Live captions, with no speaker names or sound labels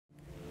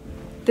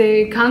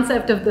The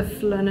concept of the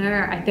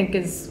Flâneur, I think,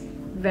 is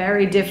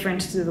very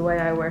different to the way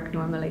I work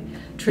normally.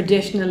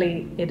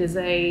 Traditionally, it is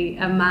a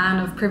man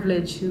of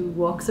privilege who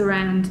walks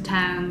around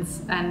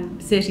towns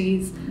and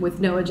cities with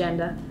no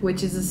agenda,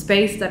 which is a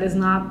space that is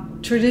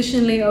not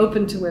traditionally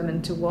open to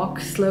women to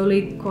walk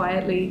slowly,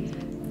 quietly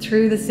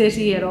through the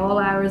city at all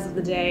hours of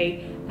the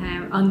day,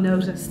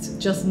 unnoticed,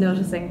 just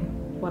noticing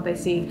what they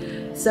see.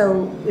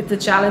 So it's a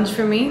challenge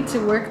for me to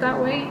work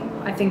that way.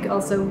 I think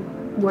also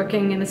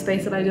working in a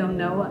space that I don't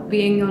know,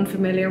 being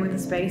unfamiliar with the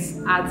space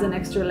adds an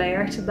extra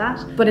layer to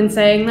that. But in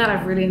saying that,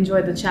 I've really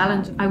enjoyed the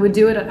challenge. I would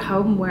do it at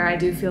home where I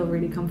do feel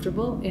really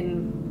comfortable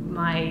in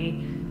my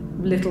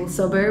little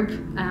suburb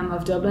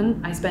of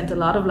Dublin. I spent a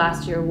lot of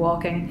last year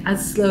walking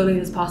as slowly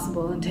as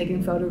possible and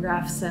taking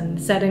photographs and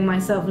setting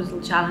myself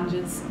little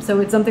challenges.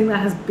 So it's something that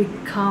has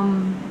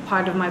become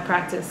part of my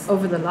practice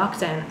over the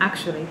lockdown,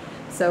 actually.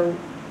 So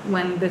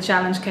when the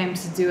challenge came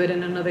to do it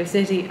in another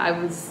city, I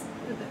was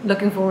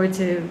looking forward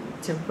to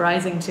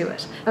rising to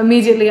it.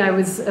 Immediately I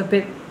was a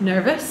bit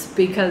nervous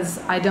because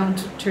I don't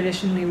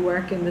traditionally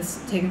work in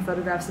this, taking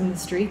photographs in the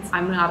streets.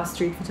 I'm not a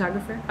street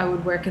photographer. I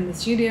would work in the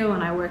studio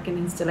and I work in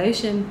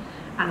installation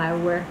and I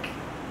work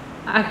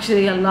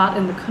actually a lot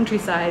in the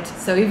countryside.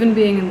 So even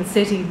being in the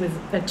city was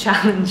a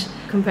challenge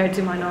compared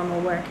to my normal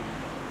work.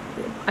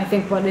 I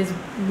think what is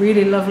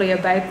really lovely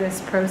about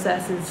this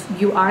process is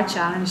you are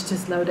challenged to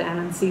slow down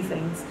and see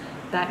things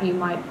that you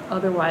might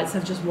otherwise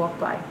have just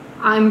walked by.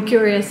 I'm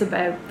curious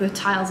about the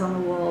tiles on the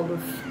wall, the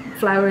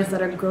flowers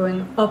that are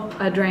growing up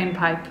a drain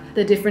pipe,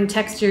 the different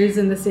textures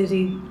in the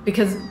city,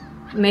 because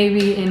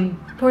maybe in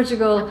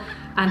Portugal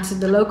and to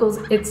the locals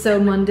it's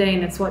so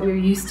mundane, it's what you're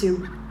used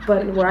to,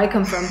 but where I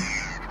come from,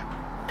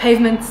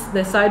 pavements,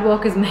 the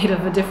sidewalk is made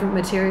of a different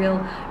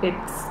material,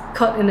 it's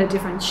cut in a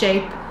different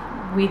shape.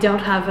 We don't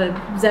have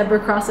a zebra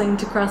crossing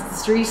to cross the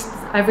street.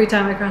 Every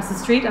time I cross the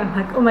street, I'm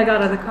like, oh my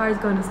God, are the cars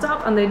going to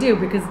stop? And they do,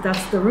 because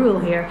that's the rule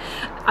here.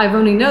 I've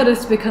only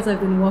noticed because I've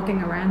been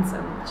walking around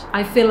so much.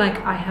 I feel like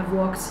I have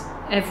walked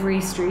every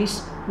street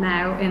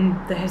now in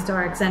the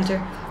historic centre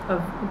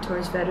of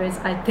Torres Vedras.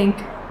 I think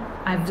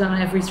I've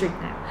done every street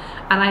now.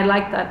 And I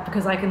like that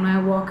because I can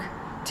now walk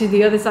to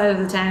the other side of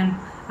the town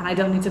and I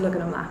don't need to look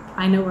at a map.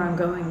 I know where I'm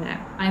going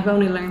now. I've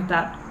only learned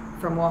that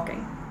from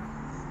walking.